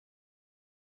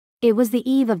It was the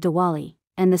eve of Diwali,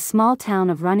 and the small town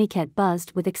of Raniket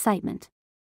buzzed with excitement.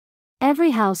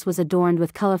 Every house was adorned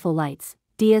with colorful lights,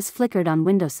 diyas flickered on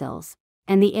windowsills,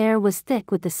 and the air was thick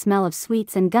with the smell of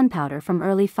sweets and gunpowder from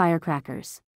early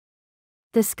firecrackers.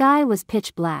 The sky was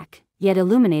pitch black, yet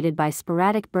illuminated by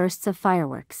sporadic bursts of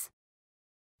fireworks.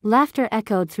 Laughter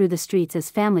echoed through the streets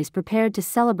as families prepared to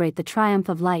celebrate the triumph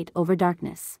of light over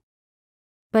darkness.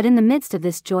 But in the midst of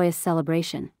this joyous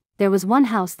celebration, there was one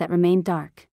house that remained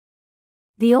dark.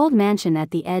 The old mansion at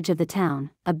the edge of the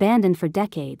town, abandoned for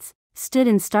decades, stood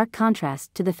in stark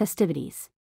contrast to the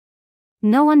festivities.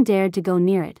 No one dared to go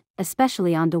near it,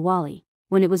 especially on Diwali,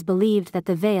 when it was believed that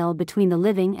the veil between the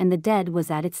living and the dead was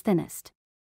at its thinnest.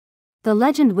 The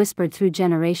legend whispered through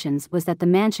generations was that the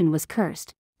mansion was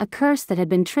cursed, a curse that had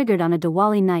been triggered on a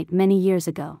Diwali night many years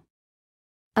ago.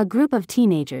 A group of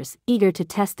teenagers, eager to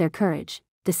test their courage,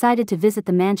 decided to visit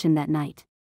the mansion that night.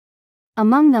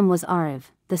 Among them was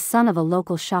Arav, the son of a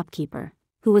local shopkeeper,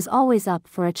 who was always up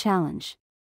for a challenge.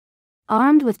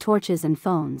 Armed with torches and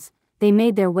phones, they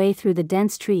made their way through the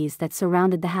dense trees that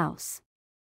surrounded the house.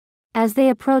 As they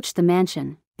approached the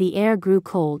mansion, the air grew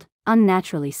cold,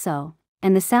 unnaturally so,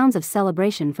 and the sounds of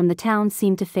celebration from the town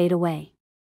seemed to fade away.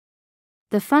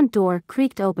 The front door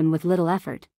creaked open with little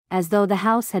effort, as though the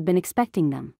house had been expecting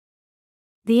them.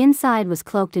 The inside was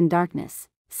cloaked in darkness,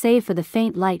 save for the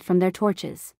faint light from their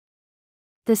torches.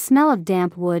 The smell of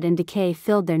damp wood and decay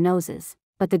filled their noses,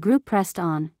 but the group pressed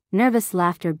on, nervous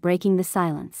laughter breaking the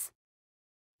silence.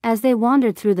 As they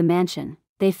wandered through the mansion,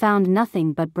 they found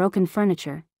nothing but broken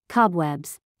furniture,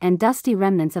 cobwebs, and dusty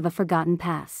remnants of a forgotten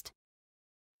past.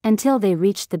 Until they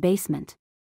reached the basement.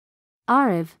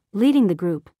 Arav, leading the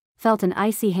group, felt an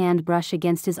icy hand brush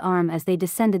against his arm as they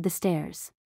descended the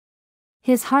stairs.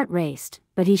 His heart raced,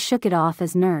 but he shook it off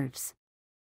as nerves.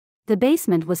 The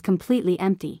basement was completely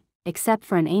empty, except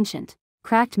for an ancient,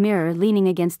 cracked mirror leaning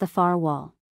against the far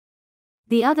wall.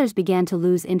 The others began to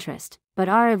lose interest, but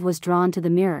Arav was drawn to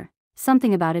the mirror,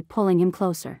 something about it pulling him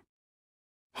closer.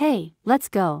 "Hey, let's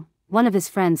go," one of his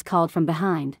friends called from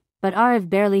behind, but Arav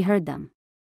barely heard them.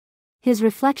 His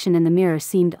reflection in the mirror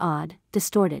seemed odd,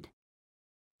 distorted.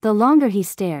 The longer he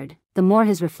stared, the more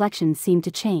his reflection seemed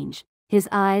to change. His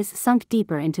eyes sunk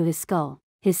deeper into his skull,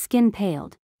 his skin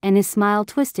paled, and his smile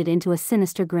twisted into a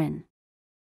sinister grin.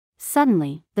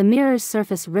 Suddenly, the mirror's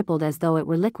surface rippled as though it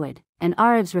were liquid, and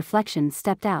Arav's reflection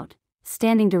stepped out,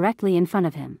 standing directly in front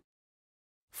of him.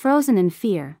 Frozen in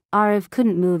fear, Arav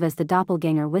couldn't move as the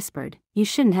doppelganger whispered, "You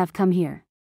shouldn't have come here."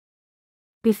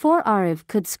 Before Arav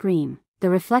could scream,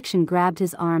 the reflection grabbed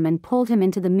his arm and pulled him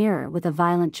into the mirror with a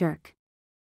violent jerk.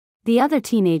 The other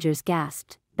teenagers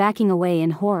gasped, backing away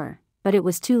in horror, but it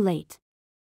was too late.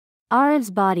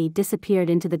 Arav's body disappeared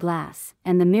into the glass,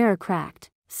 and the mirror cracked,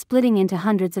 splitting into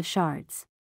hundreds of shards.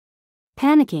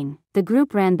 Panicking, the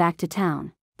group ran back to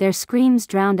town, their screams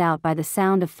drowned out by the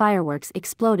sound of fireworks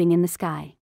exploding in the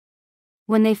sky.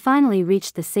 When they finally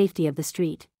reached the safety of the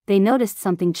street, they noticed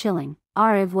something chilling.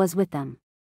 Arav was with them.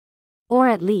 Or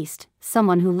at least,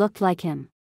 someone who looked like him.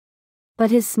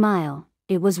 But his smile,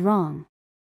 it was wrong.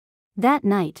 That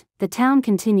night, the town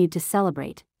continued to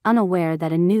celebrate, unaware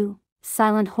that a new,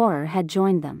 silent horror had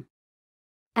joined them.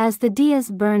 As the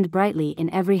diyas burned brightly in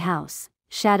every house,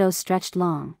 shadows stretched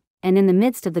long, and in the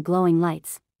midst of the glowing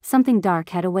lights, something dark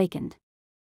had awakened.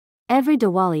 Every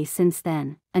Diwali since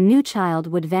then, a new child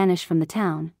would vanish from the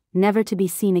town, never to be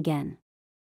seen again.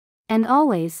 And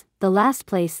always, the last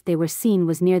place they were seen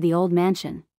was near the old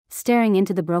mansion, staring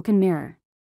into the broken mirror.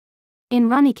 In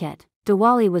Raniket,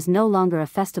 Diwali was no longer a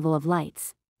festival of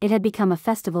lights, it had become a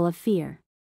festival of fear.